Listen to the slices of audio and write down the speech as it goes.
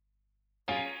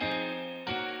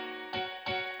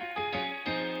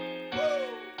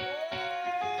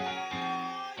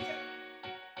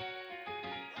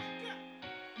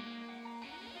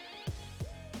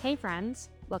Hey friends,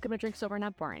 welcome to Drink Sober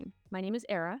Not Boring. My name is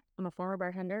Era. I'm a former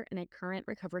bartender and a current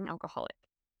recovering alcoholic.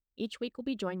 Each week we'll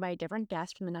be joined by a different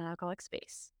guest from the non-alcoholic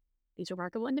space. These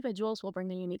remarkable individuals will bring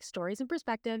their unique stories and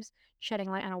perspectives,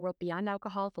 shedding light on a world beyond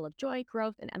alcohol full of joy,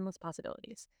 growth, and endless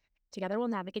possibilities. Together we'll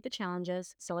navigate the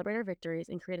challenges, celebrate our victories,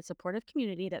 and create a supportive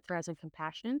community that thrives on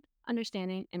compassion,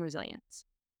 understanding, and resilience.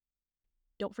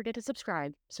 Don't forget to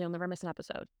subscribe so you'll never miss an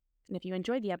episode. And if you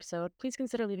enjoyed the episode, please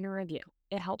consider leaving a review.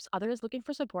 It helps others looking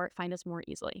for support find us more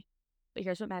easily. But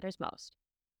here's what matters most.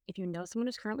 If you know someone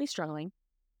who's currently struggling,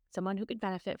 someone who could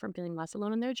benefit from feeling less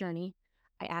alone in their journey,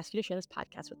 I ask you to share this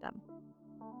podcast with them.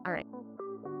 All right.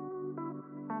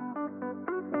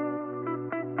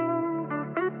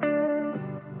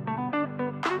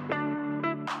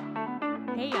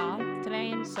 Hey y'all,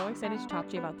 today I'm so excited to talk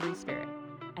to you about Three Spirit,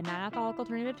 a non-alcoholic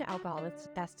alternative to alcohol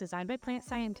that's designed by plant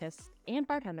scientists and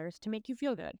bartenders to make you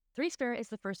feel good. Three Spirit is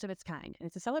the first of its kind, and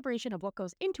it's a celebration of what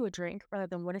goes into a drink rather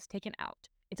than what is taken out.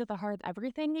 It's at the heart of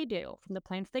everything they do, from the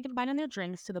plants they combine in their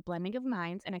drinks to the blending of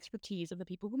minds and expertise of the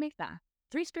people who make them.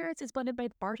 Three Spirits is blended by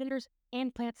bartenders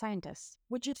and plant scientists,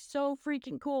 which is so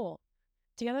freaking cool.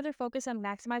 Together, they're focused on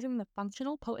maximizing the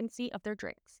functional potency of their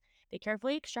drinks. They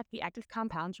carefully extract the active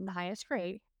compounds from the highest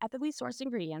grade, ethically sourced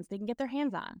ingredients they can get their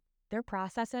hands on. Their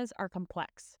processes are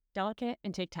complex, delicate,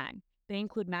 and take time. They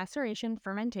include maceration,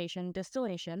 fermentation,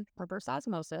 distillation, reverse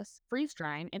osmosis, freeze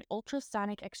drying, and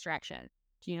ultrasonic extraction.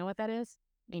 Do you know what that is?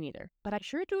 Me neither. But I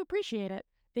sure do appreciate it.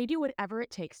 They do whatever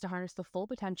it takes to harness the full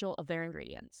potential of their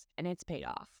ingredients, and it's paid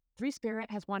off. Three Spirit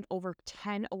has won over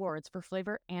 10 awards for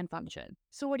flavor and function.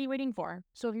 So what are you waiting for?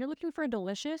 So if you're looking for a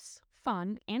delicious,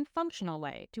 fun, and functional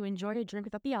way to enjoy a drink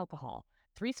without the alcohol,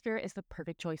 Three Spirit is the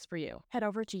perfect choice for you. Head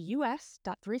over to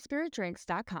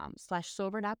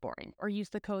us.threespiritdrinks.com/sobernotboring or use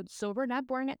the code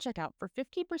SOBERNOTBORING at checkout for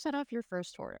 15% off your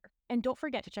first order. And don't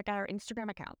forget to check out our Instagram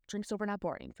account, Drink Sober Not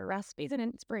Boring, for recipes and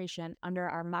inspiration under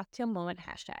our mocktail moment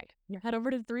hashtag. Head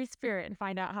over to Three Spirit and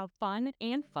find out how fun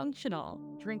and functional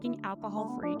drinking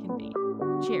alcohol-free can be.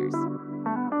 Cheers.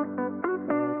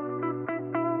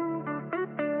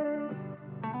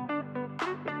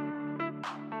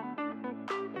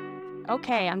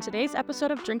 Okay, on today's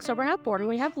episode of Drink Sober Not Boring,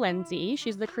 we have Lindsay.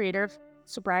 She's the creator of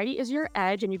Sobriety is Your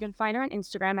Edge, and you can find her on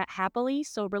Instagram at Happily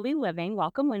Soberly Living.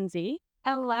 Welcome, Lindsay.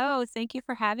 Hello, thank you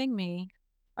for having me.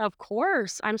 Of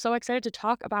course. I'm so excited to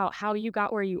talk about how you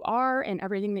got where you are and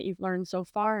everything that you've learned so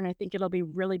far. And I think it'll be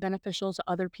really beneficial to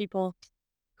other people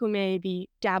who may be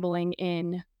dabbling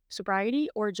in sobriety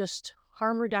or just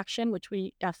harm reduction, which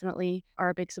we definitely are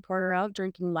a big supporter of,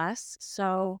 drinking less.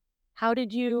 So how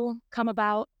did you come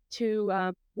about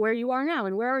to where you are now,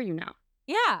 and where are you now?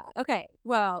 Yeah, okay.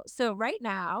 Well, so right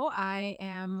now I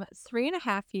am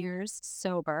 3.5 years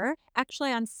sober.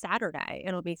 Actually, on Saturday,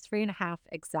 it'll be 3.5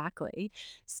 exactly.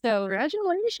 So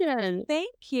Congratulations.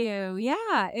 thank you.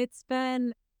 Yeah, it's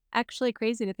been actually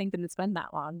crazy to think that it's been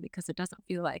that long because it doesn't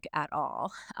feel like at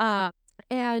all.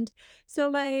 And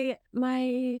so my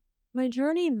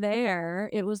journey there,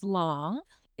 it was long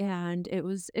and it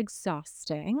was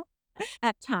exhausting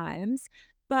at times,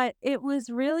 but it was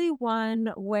really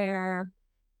one where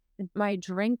my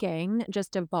drinking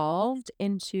just evolved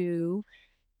into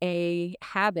a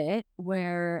habit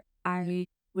where I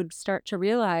would start to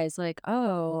realize, like,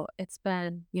 oh, it's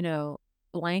been,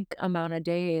 blank amount of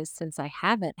days since I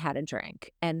haven't had a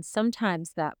drink. And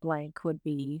sometimes that blank would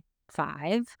be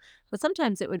 5, but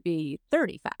sometimes it would be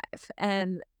 35.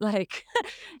 And like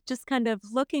just kind of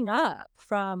looking up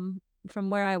from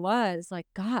where I was, like,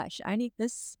 gosh, I need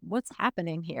this. What's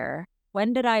happening here?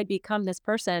 When did I become this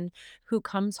person who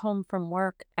comes home from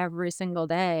work every single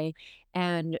day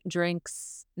and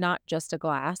drinks not just a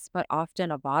glass, but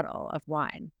often a bottle of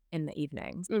wine in the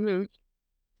evenings? Mm-hmm.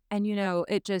 And,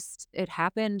 it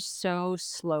happened so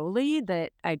slowly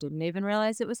that I didn't even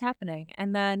realize it was happening.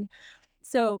 And then,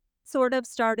 so sort of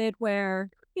started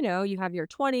where, you have your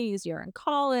 20s, you're in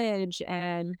college,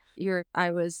 and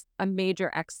I was a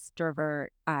major extrovert.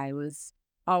 I was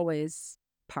always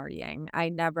partying.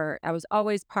 I was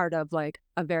always part of like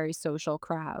a very social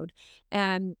crowd.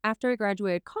 And after I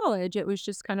graduated college, it was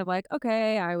just kind of like,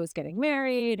 okay, I was getting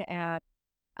married and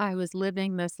I was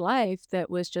living this life that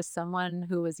was just someone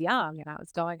who was young and I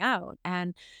was going out.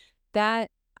 And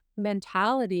that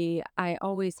mentality I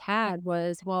always had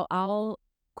was, well, I'll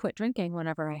quit drinking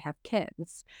whenever I have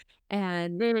kids.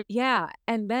 And yeah,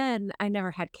 and then I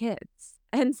never had kids.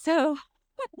 And so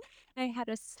I had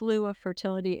a slew of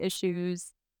fertility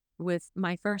issues with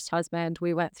my first husband.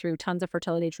 We went through tons of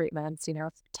fertility treatments,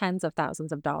 tens of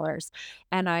thousands of dollars,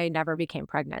 and I never became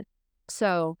pregnant.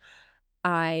 So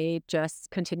I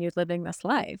just continued living this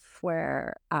life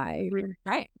where I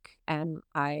drank and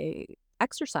I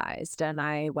exercised and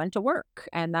I went to work,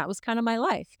 and that was kind of my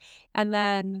life. And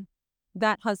then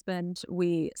that husband,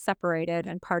 we separated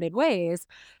and parted ways.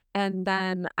 And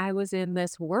then I was in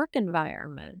this work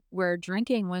environment where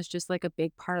drinking was just like a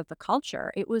big part of the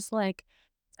culture. It was like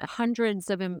hundreds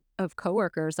of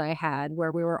coworkers I had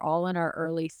where we were all in our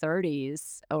early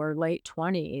 30s or late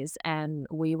 20s, and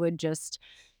we would just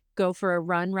go for a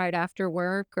run right after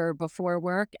work or before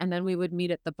work, and then we would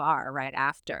meet at the bar right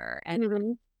after. And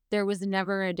Mhm. there was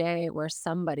never a day where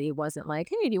somebody wasn't like,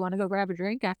 "Hey, do you wanna go grab a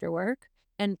drink after work?"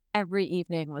 And every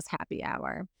evening was happy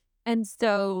hour. And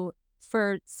so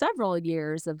for several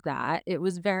years of that, it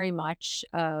was very much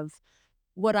of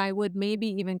what I would maybe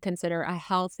even consider a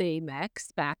healthy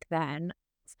mix back then,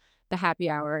 the happy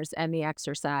hours and the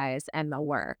exercise and the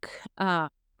work,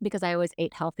 because I always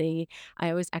ate healthy, I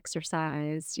always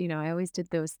exercised, I always did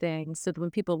those things, so that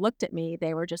when people looked at me,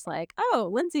 they were just like, "Oh,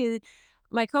 Lindsay,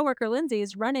 my coworker Lindsay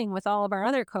is running with all of our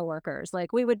other coworkers."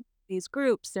 Like, we would these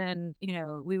groups and,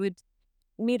 we would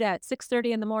meet at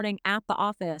 6:30 in the morning at the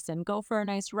office and go for a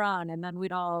nice run, and then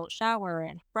we'd all shower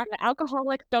and The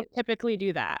alcoholics don't typically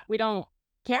do that. We don't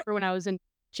can't remember when I was in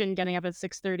gym getting up at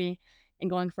 6:30 and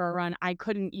going for a run, I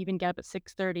couldn't even get up at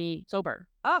 6:30 sober.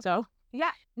 Oh, So,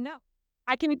 yeah, no.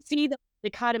 I can see the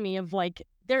dichotomy of, like,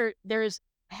 there's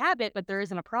habit, but there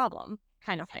isn't a problem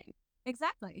kind of thing.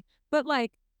 Exactly. But,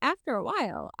 like, after a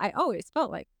while, I always felt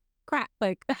like crap,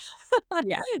 like,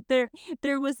 Yeah. there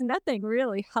there was nothing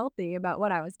really healthy about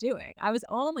what I was doing. I was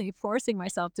only forcing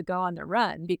myself to go on the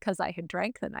run because I had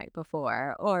drank the night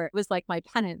before, or it was like my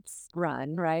penance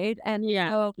run, right? And Yeah.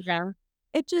 so Yeah.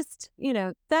 it just,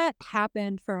 that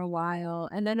happened for a while,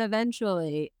 and then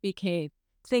eventually became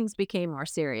things became more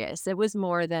serious. It was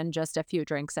more than just a few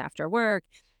drinks after work.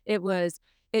 It was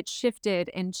it shifted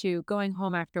into going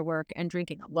home after work and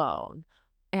drinking alone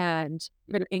and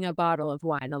drinking a bottle of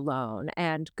wine alone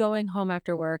and going home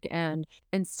after work and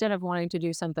instead of wanting to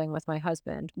do something with my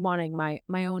husband, wanting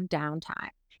my own downtime.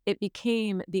 It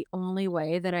became the only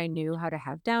way that I knew how to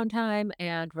have downtime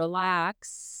and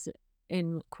relax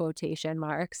in quotation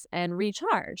marks and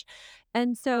recharge.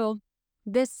 And so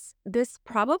this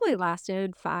probably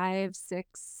lasted 5,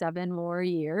 6, 7 more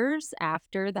years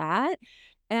after that.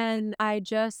 And I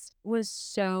just was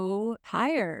so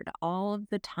tired all of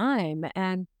the time.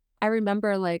 And I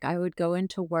remember like I would go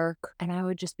into work and I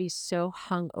would just be so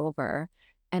hungover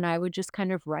and I would just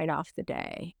kind of write off the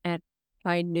day. And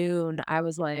by noon, I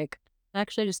was like, "I'm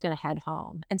actually just going to head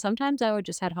home." And sometimes I would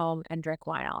just head home and drink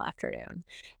wine all afternoon.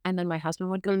 And then my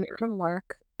husband would go from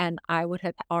work and I would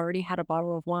have already had a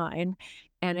bottle of wine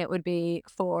and it would be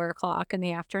 4 o'clock in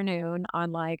the afternoon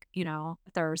on like,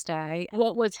 Thursday.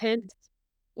 What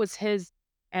was his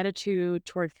attitude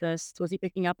towards this? Was he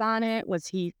picking up on it? Was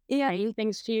he Yeah, saying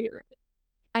things to you?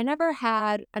 I never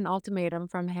had an ultimatum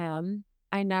from him.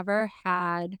 I never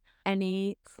had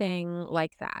anything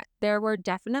like that. There were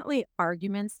definitely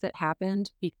arguments that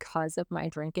happened because of my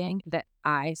drinking that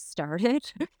I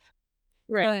started.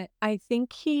 Right. But I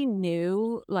think he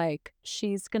knew, like,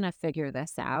 she's gonna figure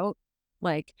this out.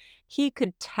 Like, he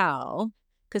could tell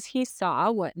because he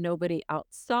saw what nobody else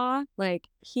saw. Like,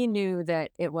 he knew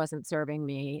that it wasn't serving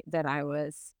me, that I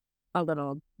was a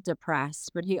little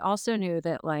depressed, but he also knew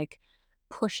that, like,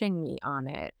 pushing me on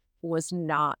it was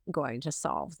not going to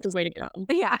solve The this. way to go.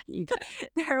 Yeah. Okay.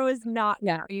 There was not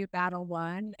Yeah. gonna be battle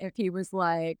won if he was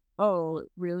like, "Oh,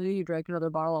 really? You drank another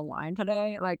bottle of wine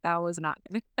today?" Like, that was not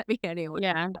gonna get me anywhere.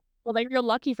 Yeah. Well, like, you're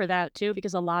lucky for that too,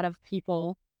 because a lot of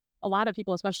people,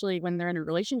 especially when they're in a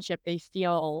relationship, they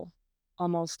feel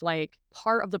almost like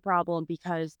part of the problem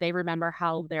because they remember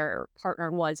how their partner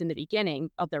was in the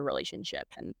beginning of their relationship.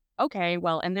 And okay,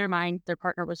 well, in their mind, their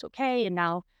partner was okay. And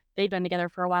now they've been together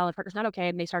for a while and the partner's not okay.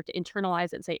 And they start to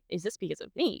internalize it and say, is this because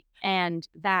of me? And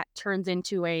that turns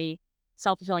into a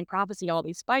self-fulfilling prophecy, all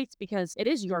these fights, because it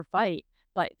is your fight.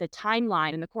 But the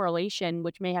timeline and the correlation,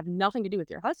 which may have nothing to do with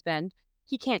your husband,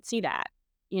 he can't see that.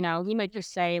 He might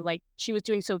just say, like, she was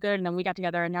doing so good and then we got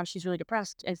together and now she's really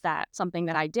depressed. Is that something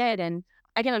that I did? And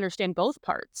I can understand both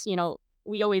parts.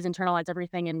 We always internalize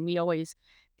everything and we always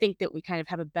think that we kind of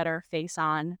have a better face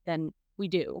on than we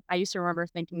do. I used to remember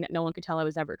thinking that no one could tell I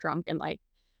was ever drunk and like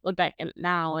look back at it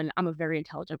now and I'm a very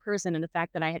intelligent person. And the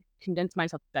fact that I had convinced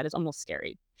myself that is almost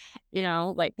scary,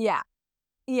 like, Yeah.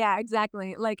 Yeah,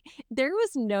 exactly. Like, there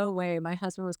was no way my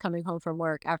husband was coming home from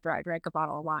work after I drank a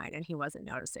bottle of wine and he wasn't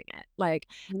noticing it. Like,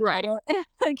 I right. don't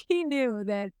like, he knew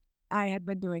that I had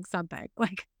been doing something,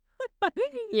 like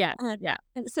Yeah. and Yeah.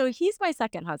 and so he's my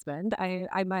second husband.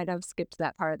 I might have skipped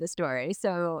that part of the story.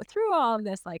 So, through all of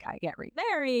this, like, I get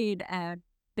remarried and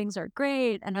things are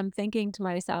great, and I'm thinking to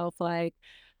myself, like,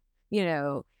 you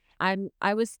know,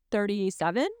 I was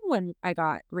 37 when I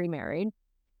got remarried,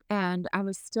 and I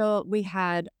was still we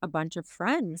had a bunch of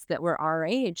friends that were our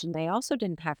age, and they also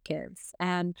didn't have kids.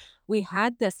 And we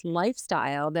had this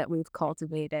lifestyle that we've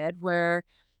cultivated where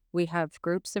we have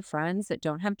groups of friends that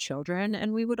don't have children,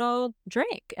 and we would all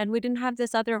drink, and we didn't have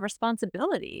this other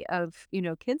responsibility of,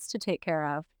 kids to take care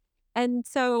of. And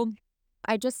so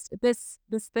I just this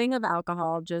thing of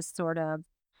alcohol just sort of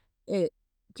it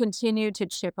continued to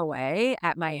chip away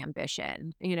at my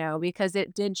ambition, because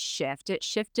it did shift. It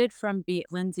shifted from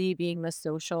Lindsay being the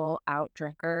social out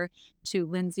drinker to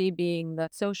Lindsay being the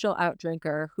social out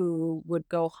drinker who would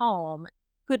go home,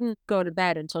 couldn't go to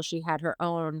bed until she had her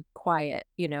own quiet,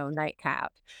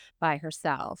 nightcap by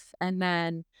herself. And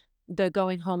then the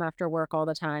going home after work all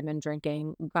the time and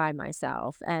drinking by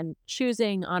myself and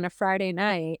choosing on a Friday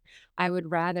night, I would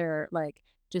rather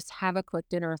just have a quick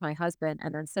dinner with my husband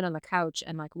and then sit on the couch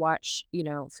and watch,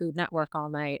 Food Network all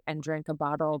night and drink a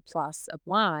bottle plus of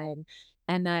wine.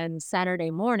 And then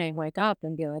Saturday morning, wake up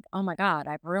and be like, oh my God,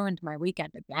 I've ruined my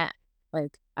weekend again.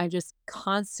 I just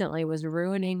constantly was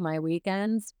ruining my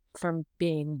weekends from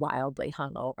being wildly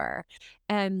hungover.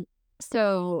 And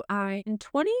so in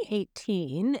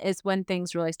 2018 is when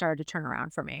things really started to turn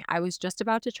around for me. I was just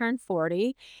about to turn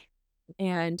 40,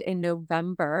 and in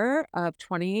November of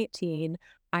 2018,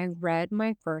 I read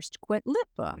my first quit lit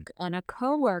book, and a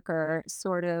coworker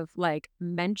sort of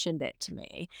mentioned it to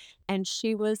me. And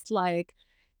she was like,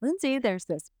 Lindsay, there's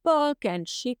this book, and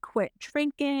she quit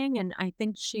drinking. And I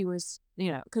think she was,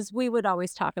 because we would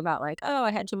always talk about, oh,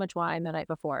 I had too much wine the night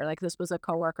before. This was a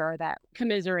coworker that,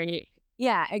 Commiserate.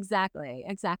 yeah, exactly,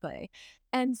 exactly.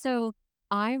 And so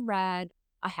I read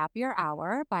A Happier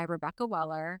Hour by Rebecca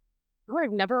Weller. Oh,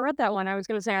 I've never read that one. I was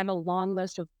gonna say I have a long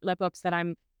list of lip books that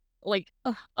I'm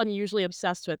unusually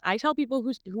obsessed with. I tell people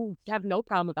who have no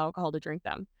problem with alcohol to drink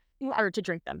them, or to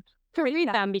drink them, to read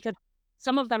Yeah. them because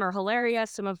some of them are hilarious,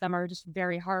 some of them are just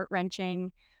very heart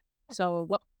wrenching. So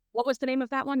what was the name of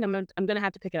that one? I'm gonna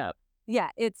have to pick it up. Yeah,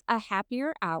 it's A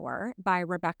Happier Hour by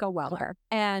Rebecca Weller,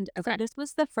 and Okay. this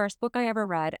was the first book I ever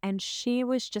read, and she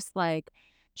was just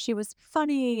she was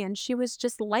funny, and she was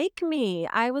just like me.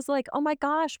 I was like, "Oh my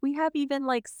gosh, we have even,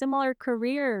 similar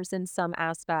careers in some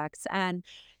aspects," and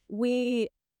we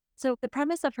so the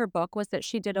premise of her book was that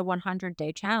she did a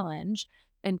 100-day challenge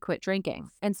and quit drinking,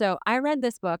 and so I read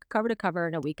this book cover to cover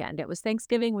in a weekend. It was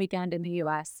Thanksgiving weekend in the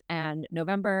US and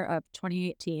November of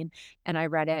 2018, and I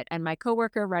read it, and my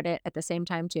coworker read it at the same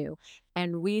time too.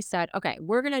 And we said, okay,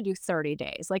 we're going to do 30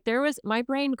 days. My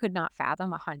brain could not fathom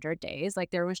 100 days.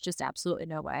 There was just absolutely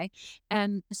no way.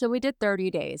 And so we did 30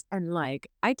 days. And I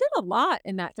did a lot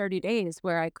in that 30 days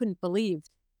where I couldn't believe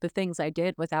the things I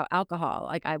did without alcohol.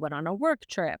 I went on a work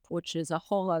trip, which is a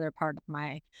whole other part of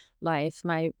my life.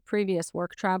 My previous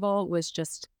work travel was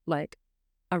just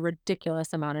a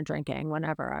ridiculous amount of drinking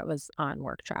whenever I was on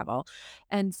work travel.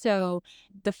 And so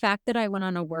the fact that I went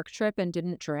on a work trip and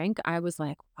didn't drink, I was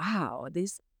like, wow,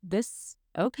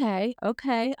 okay,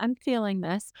 okay, I'm feeling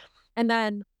this. And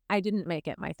then I didn't make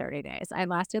it my 30 days. I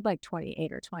lasted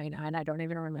 28 or 29. I don't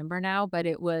even remember now, but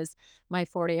it was my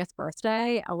 40th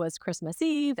birthday. It was Christmas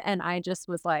Eve. And I just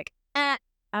was like,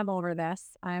 I'm over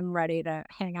this. I'm ready to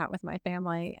hang out with my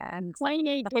family. And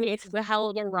 28 days is a hell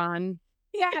of a run.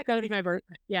 yeah, That gotta be my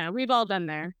birthday. Yeah, we've all been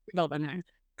there. We've all been there.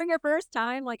 for your first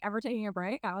time, ever taking a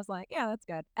break, I was like, "Yeah, that's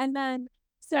good." And then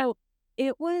so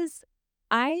it was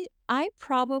I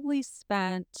probably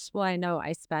spent well, I know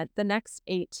I spent the next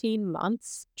 18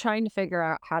 months trying to figure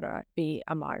out how to be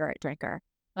a moderate drinker.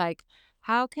 Like,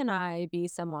 how can I be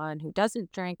someone who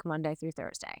doesn't drink Monday through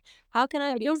Thursday? How can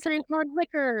I I be don't drink hard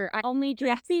liquor. I only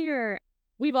drink beer.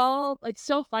 We've all it's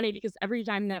so funny because every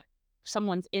time that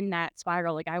someone's in that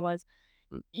spiral, like I was,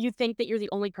 you think that you're the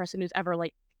only person who's ever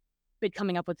been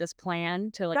coming up with this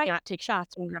plan to right, not take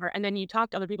shots or whatever. And then you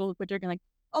talk to other people who quit drinking, like,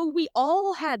 oh, we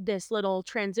all had this little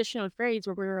transitional phase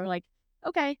where we were like,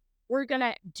 okay, we're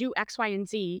gonna do X, Y, and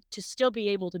Z to still be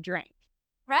able to drink.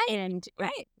 right, And it's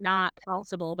right. not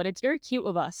possible, but it's very cute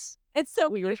of us. It's so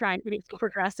We were trying to be so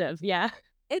progressive. Yeah.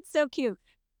 It's so cute.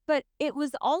 But it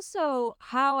was also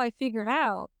how I figured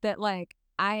out that,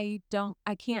 I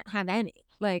can't have any.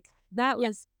 Yeah.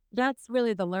 That's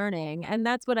really the learning, and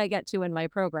that's what I get to in my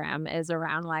program is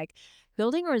around,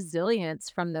 building resilience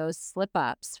from those slip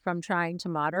ups, from trying to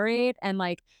moderate and,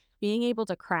 being able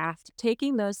to craft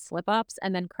taking those slip ups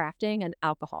and then crafting an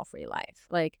alcohol-free life.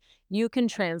 You can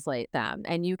translate them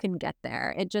and you can get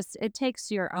there. It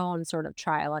takes your own sort of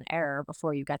trial and error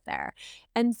before you get there.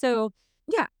 And so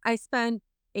yeah, I spent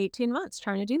 18 months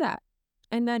trying to do that.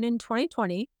 And then in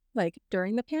 2020,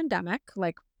 during the pandemic,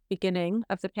 beginning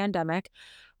of the pandemic,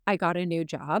 I got a new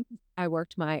job. I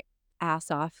worked my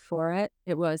ass off for it.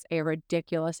 It was a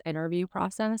ridiculous interview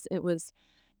process. It was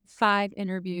 5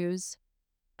 interviews.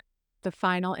 The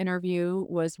final interview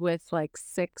was with, like,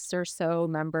 6 or so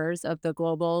members of the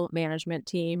global management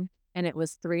team, and it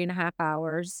was 3.5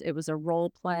 hours. It was a role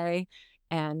play,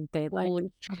 and they, like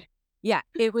Holy yeah,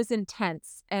 it was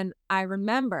intense, and I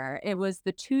remember it was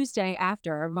the Tuesday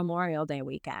after Memorial Day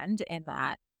weekend in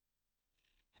that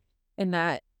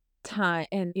time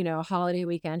and, holiday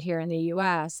weekend here in the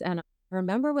US, and I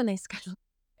remember when they scheduled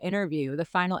the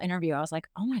final interview, I was like,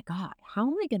 "Oh my god, how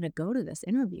am I gonna go to this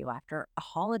interview after a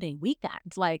holiday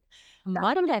weekend?" Like, That's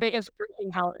one of the Monday. biggest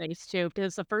freaking holidays too,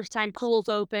 because the first time pools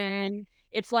open,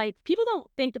 it's like people don't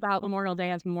think about Memorial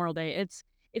Day as Memorial Day. It's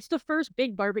the first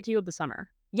big barbecue of the summer.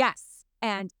 Yes,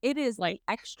 and it is Like,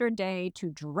 the extra day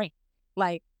to drink.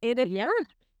 Like, it is yeah,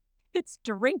 it's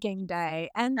drinking day,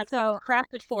 and that's what it's so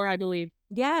crafted for, I believe.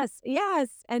 yes,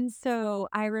 yes, and so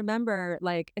I remember,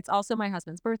 like, it's also my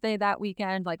husband's birthday that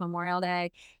weekend, like, Memorial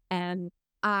Day, and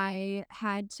I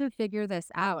had to figure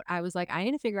this out. I was like, "I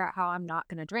need to figure out how I'm not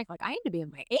gonna drink, like, I need to be in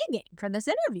my A game for this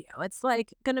interview." It's,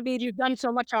 like, gonna be You've done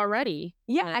so much already,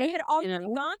 yeah, I had you already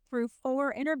know? gone through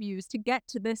 4 interviews to get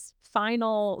to this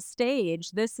final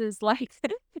stage. This is, like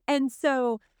and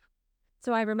so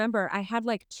I remember I had,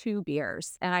 like, 2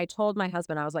 beers, and I told my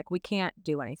husband, I was like, "We can't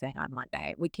do anything on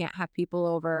Monday. We can't have people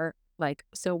over." Like,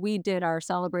 so we did our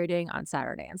celebrating on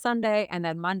Saturday and Sunday, and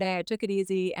then Monday, I took it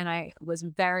easy, and I was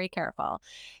very careful.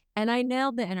 And I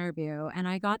nailed the interview, and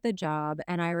I got the job,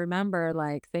 and I remember,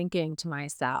 like, thinking to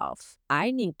myself,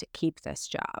 "I need to keep this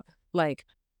job." Like,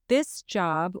 this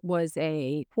job was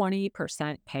a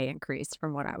 20% pay increase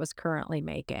from what I was currently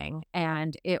making,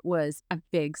 and it was a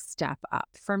big step up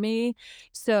for me.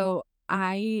 So,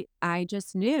 I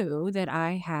just knew that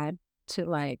I had to,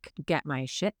 like, get my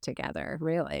shit together,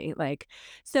 really, like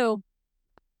so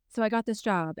so I got this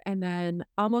job, and then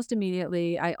almost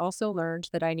immediately, I also learned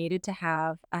that I needed to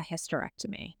have a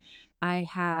hysterectomy. I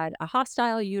had a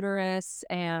hostile uterus,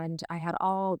 and I had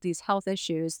all these health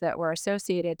issues that were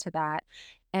associated to that.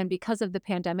 And because of the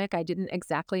pandemic, I didn't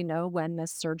exactly know when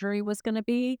this surgery was going to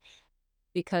be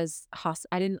because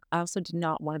I also did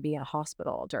not want to be in a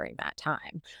hospital during that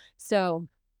time. So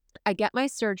I get my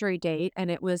surgery date, and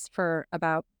it was for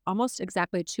about almost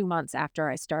exactly 2 months after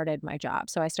I started my job.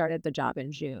 So I started the job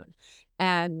in June.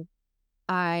 And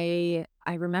I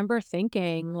remember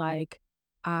thinking, like,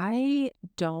 I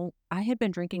had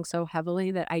been drinking so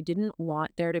heavily that I didn't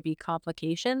want there to be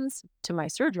complications to my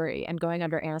surgery and going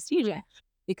under anesthesia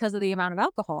because of the amount of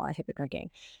alcohol I had been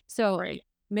drinking. So I Right.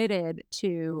 committed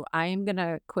to I am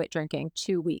gonna quit drinking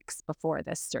 2 weeks before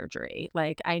this surgery.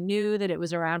 Like, I knew that it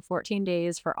was around 14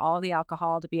 days for all the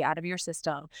alcohol to be out of your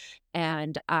system,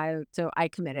 and I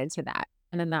committed to that.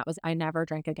 And then that was I never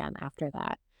drank again after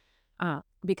that.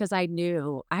 Because I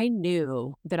knew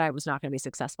that I was not gonna be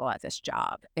successful at this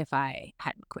job if I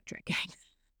hadn't quit drinking.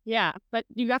 Yeah, but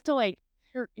you have to, like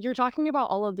you're talking about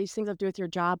all of these things that have to do with your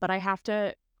job, but I have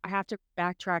to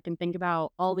backtrack and think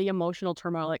about all the emotional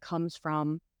turmoil that comes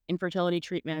from infertility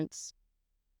treatments,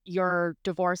 your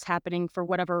divorce happening for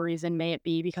whatever reason, may it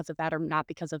be because of that or not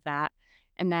because of that,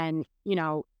 and then,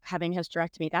 having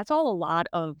hysterectomy. That's all a lot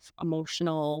of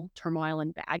emotional turmoil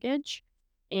and baggage,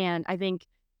 and I think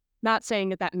not saying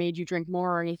that that made you drink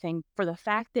more or anything, for the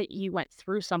fact that you went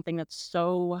through something that's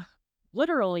so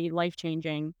literally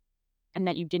life-changing and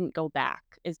that you didn't go back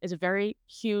is a very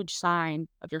huge sign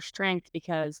of your strength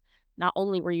because not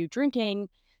only were you drinking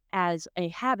as a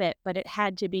habit, but it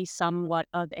had to be somewhat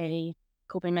of a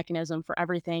coping mechanism for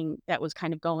everything that was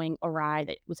kind of going awry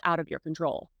that was out of your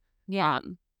control. Yeah.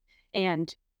 Um,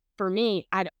 and for me,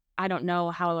 I don't know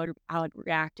how I would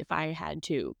react if I had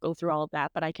to go through all of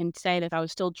that, but I can say that if I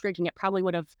was still drinking, it probably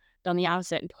would have done the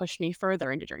opposite and pushed me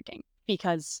further into drinking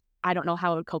because I don't know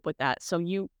how I would cope with that. So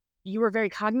you were very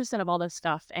cognizant of all this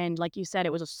stuff, and like you said,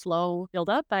 it was a slow build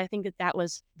up, but I think that that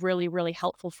was really, really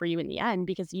helpful for you in the end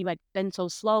because you had been so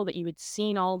slow that you had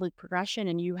seen all the progression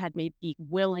and you had made the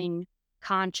willing,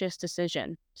 conscious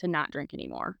decision to not drink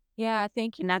anymore, Yeah,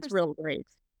 thank you and for that's real great.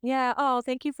 yeah, oh,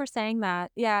 thank you for saying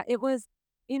that. Yeah, it was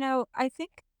I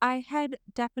think I had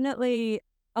definitely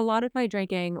a lot of my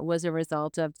drinking was a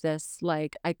result of this,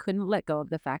 like, I couldn't let go of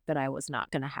the fact that I was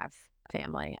not gonna have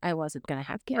family. I wasn't gonna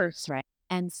have kids, Course. right?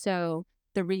 And so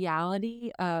the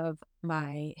reality of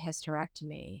my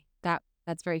hysterectomy,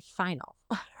 that's very final,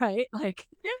 right? Like,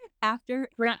 after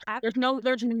We're not af there's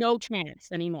no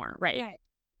chance anymore, right. yeah.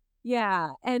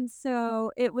 Yeah, and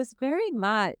so it was very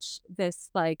much this,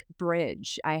 like,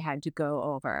 bridge I had to go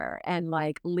over and,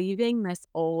 like, leaving this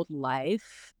old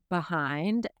life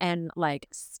behind and like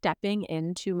stepping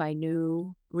into my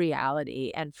new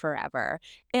reality and forever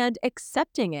and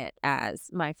accepting it as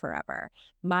my forever.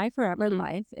 My forever Mhm.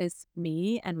 life is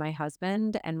me and my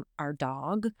husband and our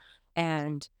dog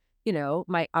and,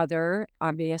 my other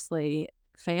obviously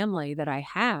family that I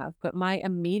have, but my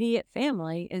immediate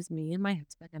family is me and my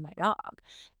husband and my dog.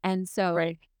 And so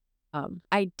Right.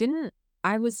 I didn't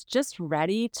I was just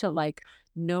ready to, like,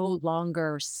 no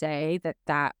longer say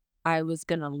that I was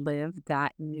gonna live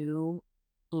that new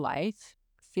life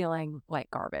feeling like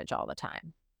garbage all the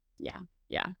time. Yeah.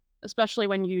 Yeah. Especially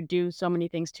when you do so many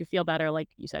things to feel better, like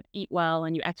you said, eat well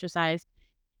and you exercise.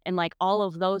 And like all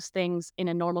of those things in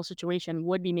a normal situation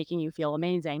would be making you feel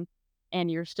amazing. And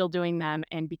you're still doing them.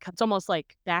 And because it's almost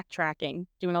like backtracking,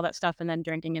 doing all that stuff and then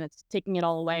drinking, and it's taking it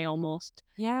all away almost.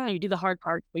 Yeah. You do the hard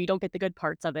part, but you don't get the good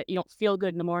parts of it. You don't feel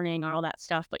good in the morning or all that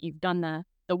stuff, but you've done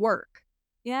the work.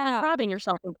 Yeah, Robbing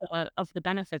yourself of the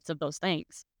benefits of those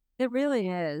things. it really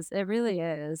is, it really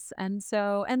is, and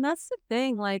that's the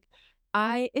thing, like,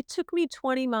 it took me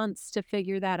 20 months to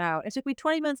figure that out. It took me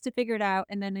 20 months to figure it out,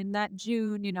 and then in that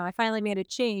June, I finally made a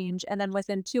change, and then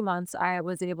within 2 months, I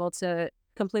was able to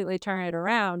completely turn it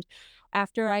around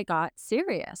after I got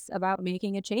serious about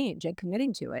making a change and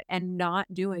committing to it and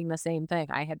not doing the same thing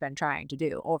I had been trying to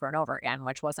do over and over again,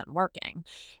 which wasn't working,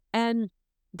 and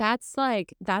that's why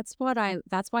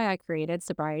I created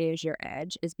Sobriety as Your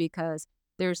Edge is because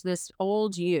there's this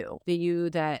old you, the you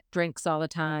that drinks all the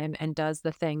time and does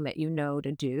the thing that you know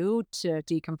to do to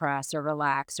decompress or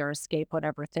relax or escape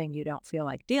whatever thing you don't feel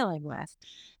like dealing with.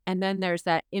 And then there's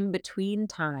that in between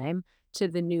time to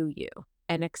the new you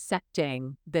and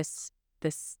accepting this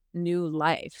new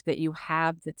life that you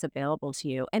have that's available to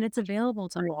you and it's available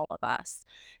to Right. all of us.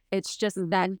 It's just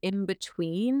that Mhm. in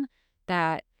between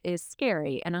that is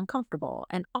scary and uncomfortable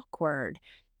and awkward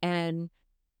and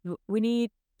we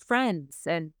need friends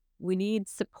and we need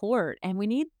support and we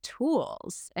need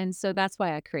tools. And so that's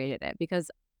why I created it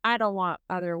because I don't want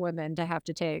other women to have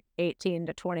to take 18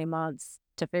 to 20 months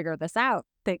to figure this out.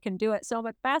 They can do it so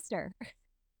much faster.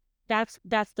 That's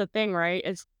the thing, right?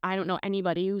 Is I don't know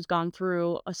anybody who's gone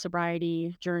through a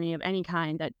sobriety journey of any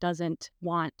kind that doesn't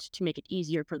want to make it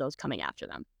easier for those coming after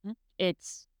them. Mm.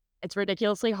 It's it's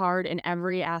ridiculously hard in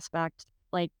every aspect.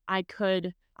 Like I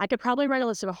could probably write a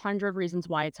list of 100 reasons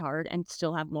why it's hard and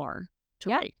still have more to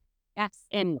Yeah. write. Yes.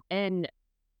 And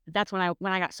that's when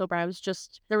I got sober, I was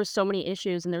just there was so many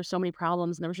issues and there were so many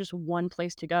problems and there was just one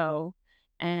place to go.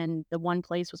 And the one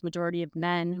place was majority of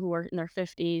men who were in their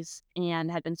 50s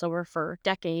and had been sober for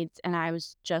decades. And I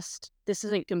was just, this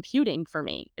isn't computing for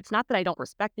me. It's not that I don't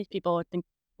respect these people. I think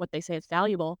what they say is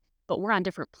valuable, but we're on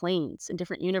different planes and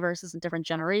different universes and different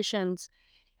generations.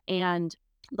 And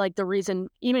like the reason,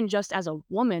 even just as a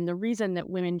woman, the reason that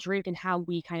women drink and how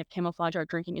we kind of camouflage our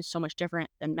drinking is so much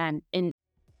different than men. And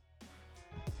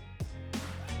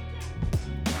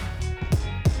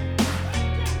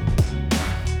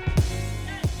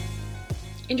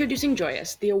introducing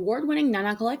Joyous, the award winning non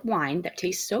alcoholic wine that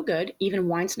tastes so good, even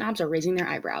wine snobs are raising their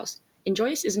eyebrows. And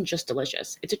Joyous isn't just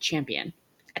delicious, it's a champion.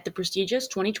 At the prestigious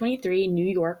 2023 New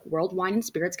York World Wine and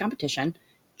Spirits Competition,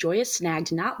 Joyous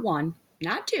snagged not one,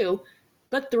 not two,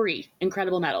 but three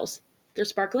incredible medals. Their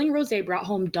sparkling rosé brought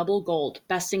home double gold,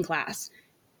 best in class.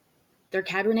 Their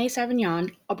Cabernet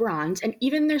Sauvignon, a bronze, and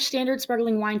even their standard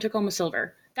sparkling wine took home a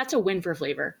silver. That's a win for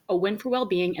flavor, a win for well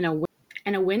being, and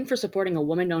a win for supporting a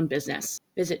woman owned business.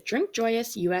 Visit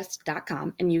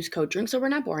drinkjoyousus.com and use code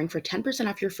DRINKSOBERNOTBORING for 10%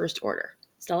 off your first order.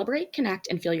 Celebrate, connect,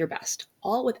 and feel your best,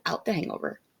 all without the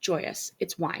hangover. Joyous,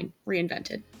 it's wine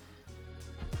reinvented.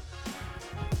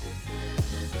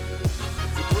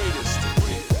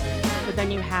 But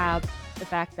then you have the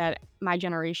fact that my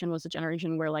generation was a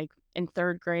generation where, like, in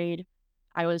third grade,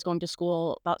 I was going to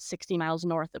school about 60 miles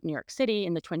north of New York City,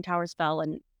 and the Twin Towers fell,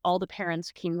 and all the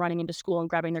parents came running into school and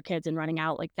grabbing their kids and running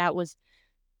out. Like, that was,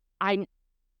 I,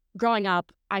 growing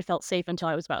up, I felt safe until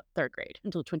I was about third grade,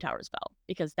 until the Twin Towers fell,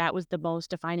 because that was the most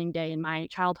defining day in my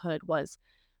childhood was,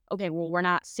 okay, well, we're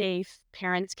not safe.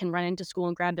 Parents can run into school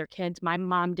and grab their kids. My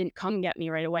mom didn't come get me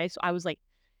right away. So I was like,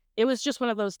 it was just one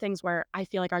of those things where I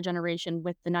feel like our generation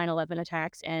with the 9/11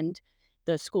 attacks and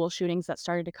the school shootings that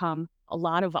started to come, a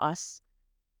lot of us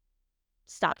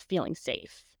stopped feeling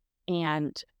safe.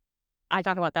 And I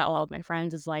talk about that a lot with my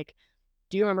friends is like,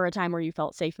 do you remember a time where you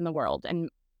felt safe in the world? And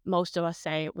most of us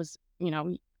say it was,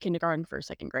 kindergarten, first,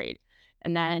 second grade.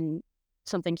 And then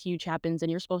something huge happens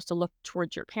and you're supposed to look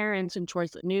towards your parents and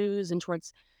towards the news and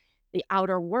towards the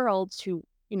outer world to,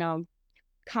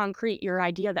 concrete your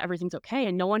idea that everything's okay.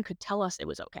 And no one could tell us it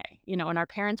was okay, and our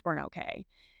parents weren't okay.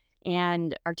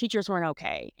 and our teachers weren't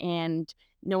okay, and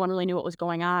no one really knew what was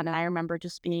going on. And I remember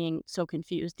just being so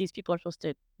confused. These people are supposed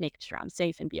to make sure I'm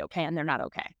safe and be okay, and they're not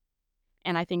okay.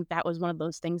 And I think that was one of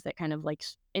those things that kind of like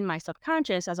in my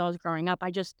subconscious as I was growing up,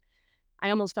 I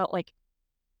almost felt like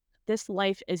this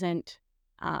life isn't,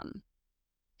 um,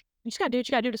 you just gotta do what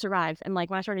you gotta do to survive. And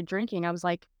like when I started drinking, I was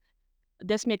like,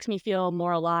 this makes me feel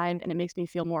more alive and it makes me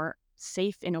feel more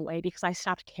safe in a way because I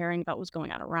stopped caring about what's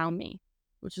going on around me,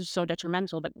 which is so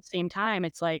detrimental. But at the same time,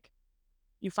 it's like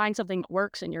you find something that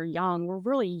works and you're young. We're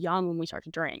really young when we start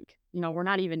to drink. We're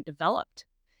not even developed.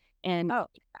 And Oh,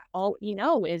 all you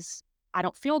know is, I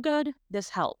don't feel good. This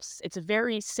helps. It's a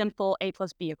very simple A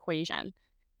plus B equation. And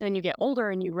then you get older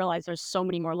and you realize there's so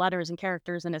many more letters and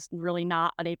characters, and it's really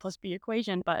not an A plus B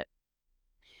equation. But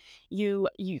you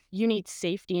need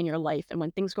safety in your life. And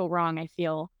when things go wrong, I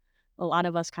feel a lot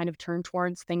of us kind of turn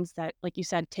towards things that, like you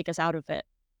said, take us out of it,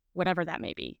 whatever that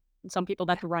may be. And some people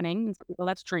yeah. that's running, and some people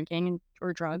that's drinking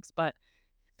or drugs, but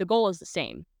the goal is the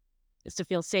same, is to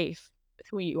feel safe with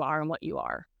who you are and what you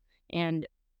are. And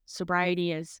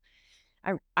sobriety is,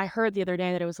 I heard the other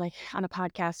day that it was like on a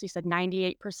podcast, you said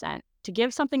 98%. To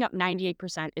give something up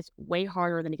 98% is way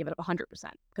harder than to give it up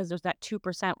 100% because there's that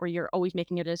 2% where you're always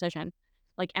making a decision.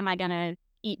 Like, am I going to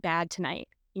eat bad tonight?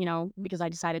 Because I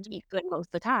decided to eat good most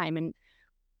of the time.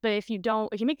 But if you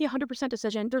make the 100%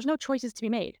 decision, there's no choices to be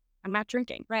made. I'm not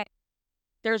drinking. Right.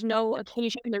 There's no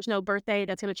occasion, there's no birthday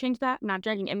that's going to change that. I'm not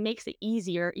drinking. It makes it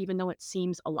easier, even though it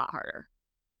seems a lot harder.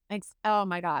 Oh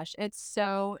my gosh, it's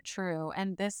so true.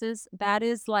 And that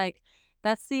is like,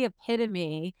 that's the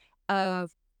epitome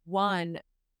of one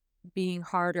being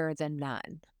harder than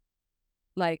none.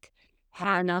 Like,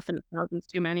 Not enough and thousands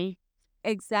too many.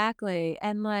 exactly.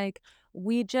 And like,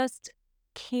 we just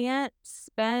can't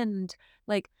spend,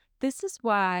 like, this is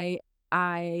why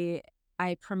I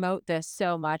I promote this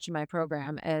so much in my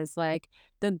program, is like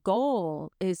the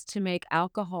goal is to make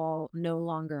alcohol no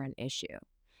longer an issue.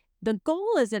 The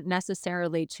goal isn't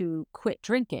necessarily to quit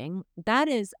drinking. That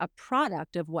is a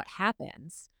product of what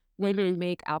happens when you Mhm.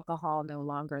 make alcohol no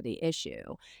longer the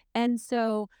issue. And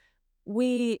so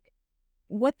we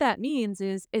what that means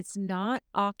is it's not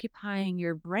occupying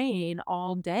your brain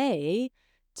all day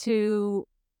to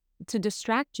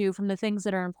distract you from the things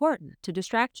that are important, to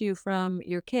distract you from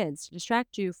your kids, to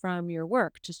distract you from your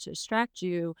work, to distract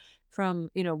you from,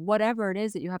 whatever it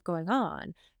is that you have going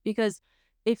on. Because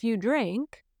if you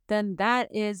drink, then that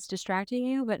is distracting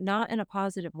you, but not in a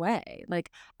positive way.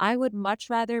 Like, I would much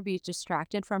rather be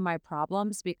distracted from my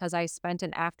problems because I spent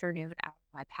an afternoon out on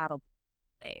my paddle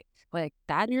blade. Like,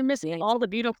 that. You're missing all the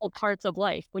beautiful parts of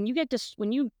life. When you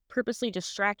purposely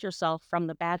distract yourself from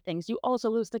the bad things, you also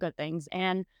lose the good things.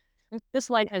 And this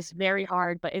life is very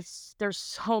hard, but there's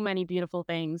so many beautiful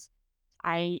things.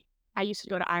 I I used to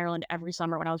go to Ireland every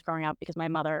summer when I was growing up because my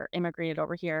mother immigrated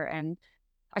over here, and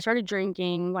I started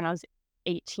drinking when I was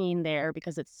 18 there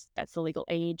because that's the legal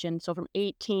age. And so from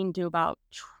 18 to about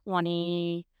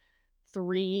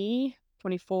 23,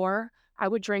 24, I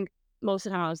would drink most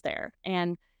of the time I was there.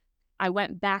 And I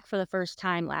went back for the first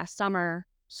time last summer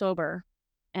sober,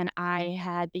 and I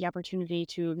had the opportunity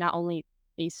to not only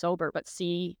be sober, but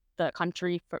see the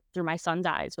country through my son's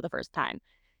eyes for the first time.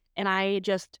 And I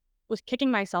just was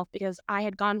kicking myself because I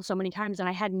had gone so many times and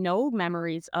I had no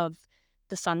memories of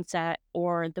the sunset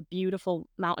or the beautiful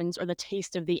mountains or the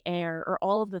taste of the air or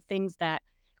all of the things that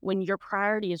when your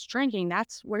priority is drinking,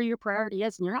 that's where your priority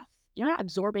is. And you're not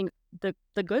absorbing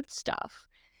the good stuff.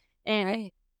 And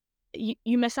Right.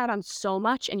 you miss out on so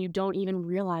much and you don't even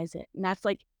realize it. And that's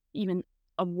like even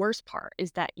a worse part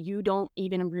is that you don't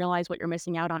even realize what you're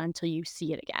missing out on until you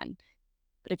see it again.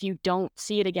 But if you don't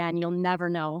see it again, you'll never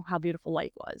know how beautiful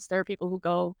life was. There are people who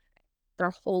go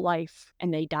their whole life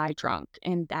and they die drunk.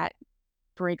 And that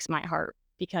breaks my heart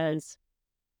because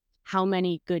how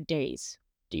many good days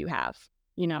do you have,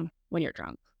 when you're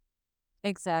drunk?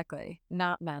 Exactly.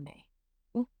 Not many.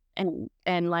 And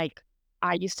like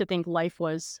I used to think life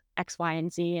was X, Y,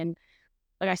 and Z. And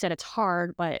like I said, it's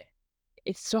hard, but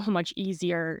it's so much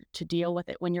easier to deal with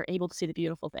it when you're able to see the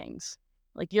beautiful things.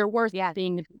 Like, you're worth Yeah.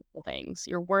 seeing the beautiful things.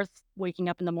 You're worth waking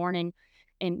up in the morning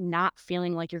and not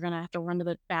feeling like you're gonna have to run to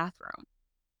the bathroom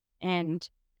and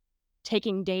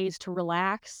taking days to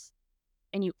relax,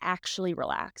 and you actually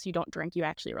relax. You don't drink, you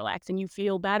actually relax, and you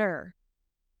feel better.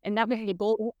 And that was the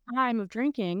whole time of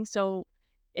drinking. So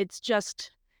it's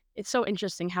just it's so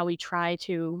interesting how we try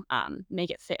to make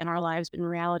it fit in our lives, but in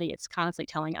reality, it's constantly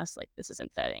telling us like this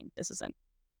isn't fitting. This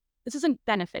isn't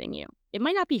benefiting you. It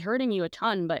might not be hurting you a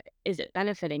ton, but is it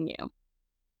benefiting you?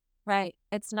 Right.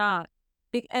 It's not.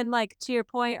 And, like, to your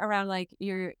point around, like,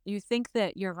 you think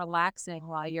that you're relaxing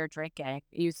while you're drinking.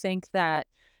 You think that,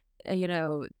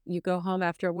 you go home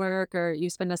after work or you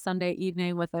spend a Sunday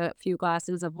evening with a few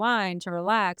glasses of wine to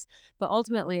relax, but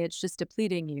ultimately it's just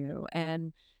depleting you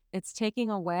and it's taking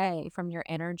away from your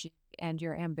energy and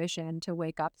your ambition to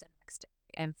wake up the next day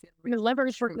and feel Your really liver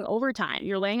is true. working overtime.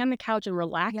 You're laying on the couch and Yep.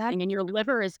 relaxing, and your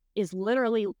liver is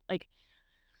literally, like,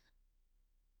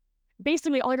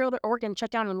 basically all your other organs shut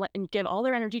down and give all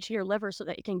their energy to your liver so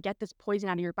that it can get this poison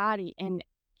out of your body, and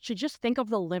should just think of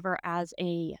the liver as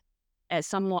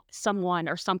someone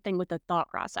or something with a thought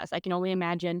process. I can only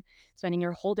imagine spending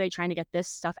your whole day trying to get this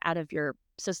stuff out of your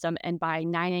system, and by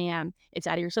 9 a.m., it's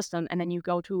out of your system, and then you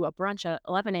go to a brunch at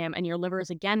 11 a.m., and your liver is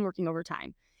again working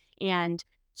overtime. And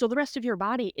so the rest of your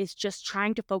body is just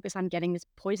trying to focus on getting this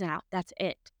poison out. That's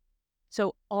it.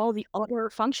 So all the other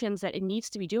functions that it needs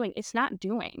to be doing, it's not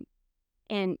doing.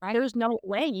 And Right? there's no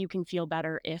way you can feel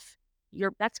better if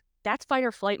that's fight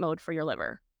or flight mode for your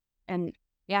liver. And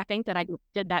Yeah. I think that I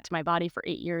did that to my body for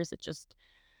 8 years.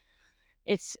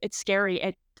 It's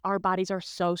scary. Our bodies are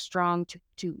so strong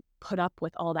to put up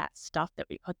with all that stuff that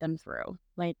we put them through.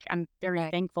 Like, I'm very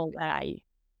Right. thankful that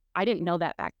I didn't know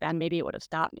that back then. Maybe it would have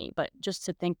stopped me, but just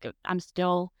to think of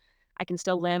I can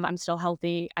still live, I'm still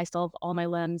healthy, I still have all my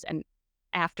limbs, and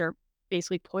after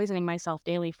basically poisoning myself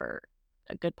daily for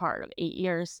a good part of 8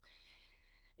 years,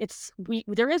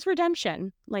 there is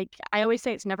redemption. Like, I always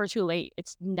say, it's never too late.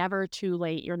 It's never too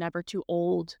late. You're never too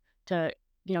old to,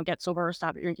 get sober or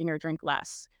stop drinking or drink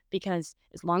less, because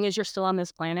as long as you're still on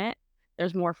this planet,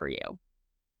 there's more for you,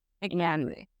 and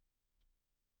Exactly.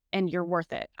 you're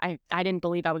worth it. I didn't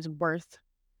believe I was worth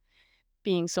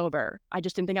being sober. I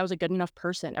just didn't think I was a good enough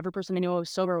person. Every person I knew who was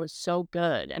sober was so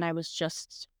good, and I was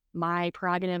just my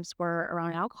prerogatives were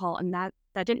around alcohol, and that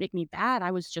didn't make me bad.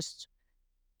 I was just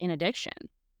in addiction,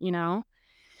 you know?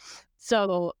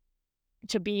 So,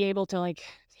 to be able to, like,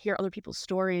 hear other people's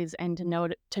stories and to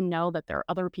know that there are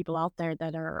other people out there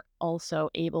that are also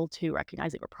able to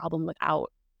recognize they have a problem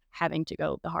without having to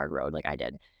go the hard road like I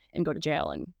did and go to jail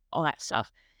and all that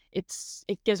stuff. It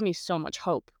gives me so much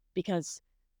hope, because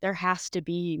there has to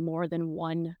be more than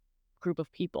one group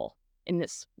of people in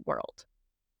this world,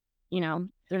 you know?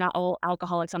 They're not all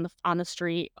alcoholics on the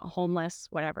street, homeless,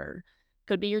 whatever.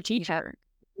 Could be your Yep. teacher,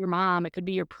 your mom, it could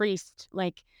be your priest,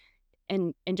 like,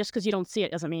 and just because you don't see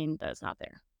it doesn't mean that it's not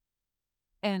there.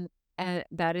 And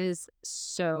that is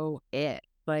so it.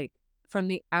 Like, from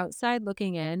the outside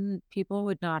looking in, people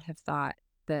would not have thought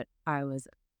that I was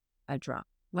a drunk.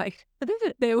 Like,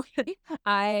 they would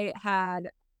I've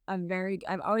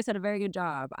always had a very good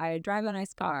job. I drive a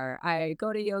nice car. I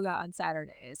go to yoga on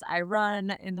Saturdays. I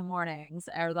run in the mornings,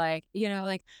 or, like,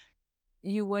 like,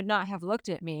 you would not have looked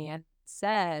at me and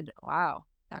said, "Wow,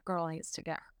 that girl needs to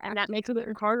get her And act that makes it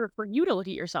together." harder for you to look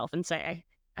at yourself and say, "I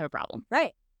have a problem."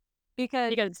 Right. Because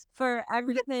Because for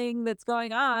everything that's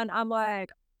going on, I'm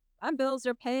like, my bills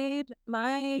are paid.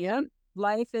 My Yep,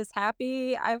 life is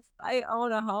happy. I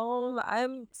own a home.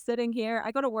 I'm sitting here.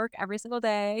 I go to work every single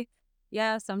day.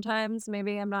 Yeah, sometimes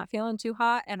maybe I'm not feeling too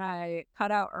hot and I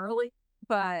cut out early,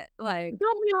 but, like,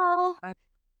 don't we all? I,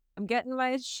 I'm getting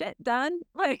my shit done.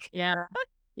 Like, Yeah,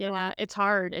 yeah, it's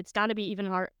hard. It's gotta be even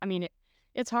hard. I mean,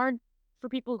 it's hard for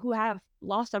people who have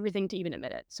lost everything to even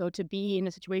admit it. So to be in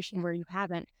a situation yeah, where you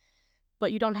haven't,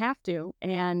 but you don't have to,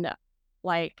 and,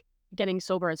 like, getting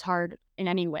sober is hard in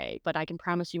any way, but I can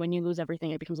promise you, when you lose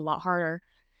everything, it becomes a lot harder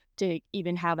to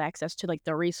even have access to, like,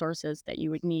 the resources that you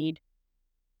would need,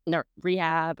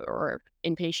 rehab or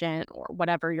inpatient or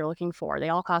whatever you're looking for. They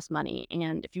all cost money,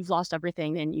 and if you've lost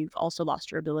everything, then you've also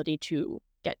lost your ability to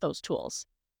get those tools.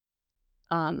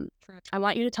 Um, true. I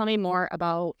want you to tell me more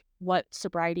about what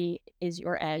sobriety is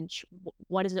your edge.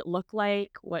 What does it look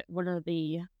like? What are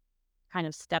the kind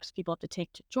of steps people have to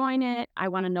take to join it? I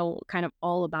wanna know kind of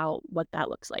all about what that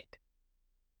looks like.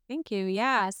 Thank you.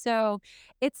 Yeah. So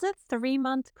it's a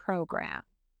 3-month program.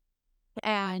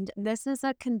 And this is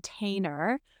a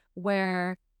container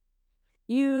where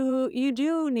you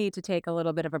do need to take a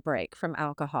little bit of a break from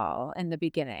alcohol in the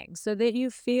beginning so that you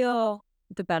feel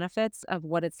the benefits of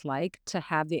what it's like to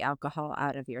have the alcohol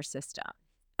out of your system.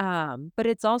 But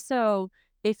it's also,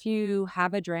 if you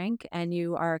have a drink and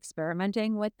you are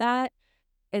experimenting with that,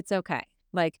 it's okay.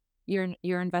 Like,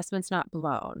 your investment's not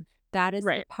blown. That is the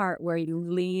Right. part where you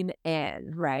lean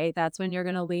in, right? That's when you're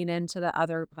gonna lean into the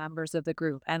other members of the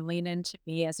group and lean into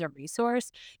me as a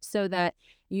resource so that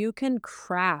you can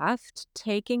craft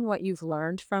taking what you've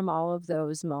learned from all of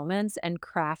those moments and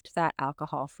craft that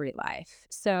alcohol-free life.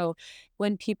 So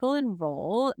when people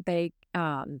enroll,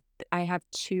 I have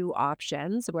two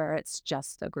options where it's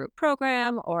just a group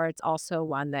program, or it's also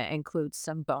one that includes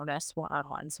some bonus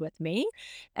one-on-ones with me.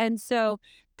 And so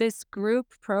this group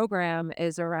program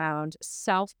is around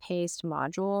self-paced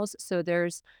modules. So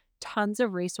there's tons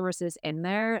of resources in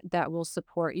there that will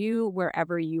support you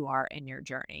wherever you are in your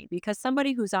journey. Because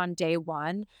somebody who's on day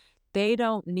one, they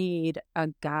don't need a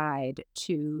guide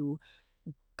to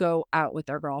go out with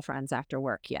their girlfriends after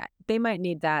work yet. They might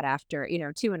need that after,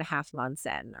 2.5 months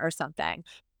in or something.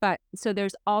 But so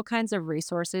there's all kinds of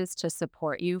resources to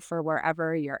support you for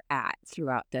wherever you're at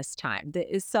throughout this time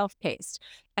that is self paced.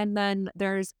 And then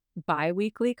there's bi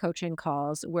weekly coaching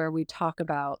calls where we talk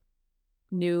about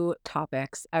new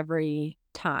topics every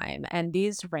time. And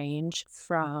these range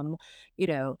from,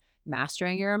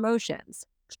 mastering your emotions,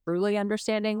 truly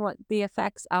understanding what the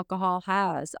effects alcohol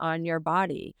has on your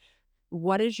body.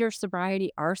 What is your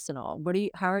sobriety arsenal?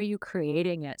 How are you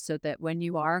creating it so that when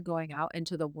you are going out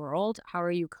into the world, how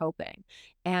are you coping?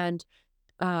 And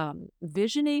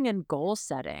visioning and goal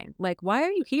setting. Like, why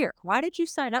are you here? Why did you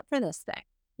sign up for this thing?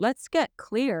 Let's get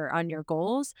clear on your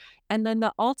goals. And then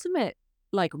the ultimate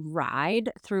like ride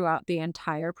throughout the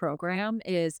entire program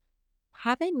is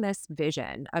having this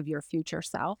vision of your future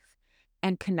self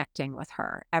and connecting with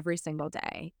her every single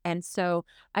day. And so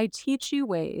I teach you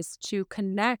ways to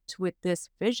connect with this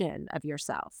vision of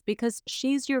yourself because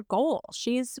she's your goal.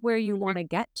 She's where you want to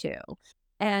get to.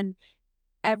 And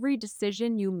every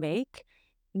decision you make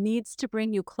needs to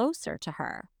bring you closer to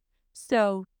her.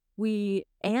 So we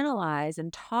analyze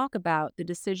and talk about the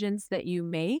decisions that you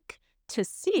make to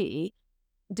see,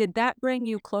 did that bring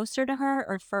you closer to her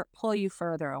or pull you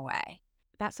further away?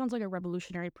 That sounds like a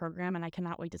revolutionary program, and I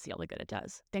cannot wait to see all the good it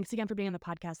does. Thanks again for being on the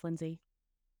podcast, Lindsay.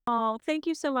 Oh, thank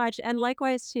you so much. And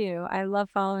likewise, too. I love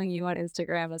following you on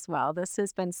Instagram as well. This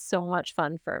has been so much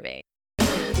fun for me.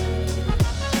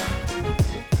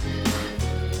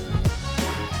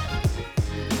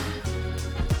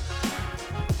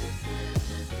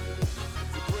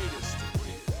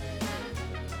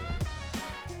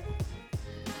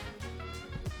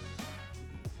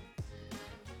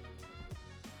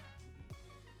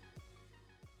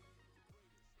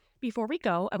 Before we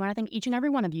go, I want to thank each and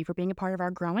every one of you for being a part of our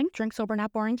growing Drink Sober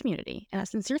Not Boring community, and a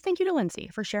sincere thank you to Lindsay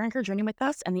for sharing her journey with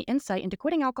us and the insight into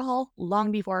quitting alcohol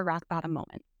long before a rock bottom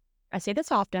moment. I say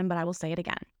this often, but I will say it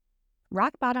again.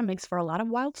 Rock bottom makes for a lot of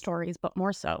wild stories, but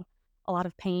more so, a lot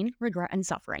of pain, regret, and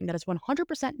suffering that is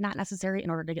 100% not necessary in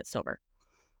order to get sober.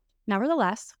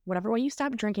 Nevertheless, whatever way you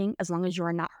stop drinking, as long as you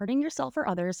are not hurting yourself or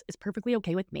others, is perfectly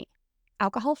okay with me.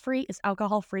 Alcohol free is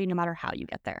alcohol free no matter how you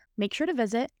get there. Make sure to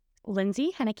visit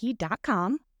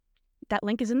lindsayhenneke.com. That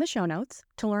link is in the show notes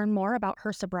to learn more about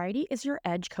her Sobriety is Your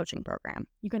Edge coaching program.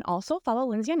 You can also follow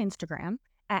Lindsay on Instagram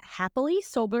at happily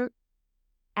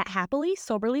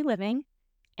soberly living,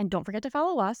 and don't forget to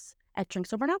follow us at Drink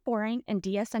Sober Not Boring and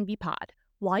DSNB Pod.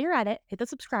 While you're at it, hit the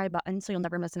subscribe button so you'll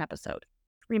never miss an episode.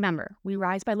 Remember, we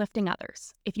rise by lifting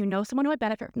others. If you know someone who would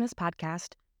benefit from this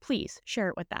podcast, please share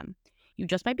it with them. You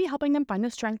just might be helping them find the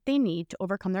strength they need to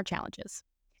overcome their challenges.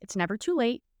 It's never too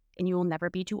late, and you will never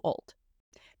be too old.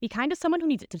 Be kind to someone who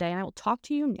needs it today, and I will talk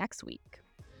to you next week.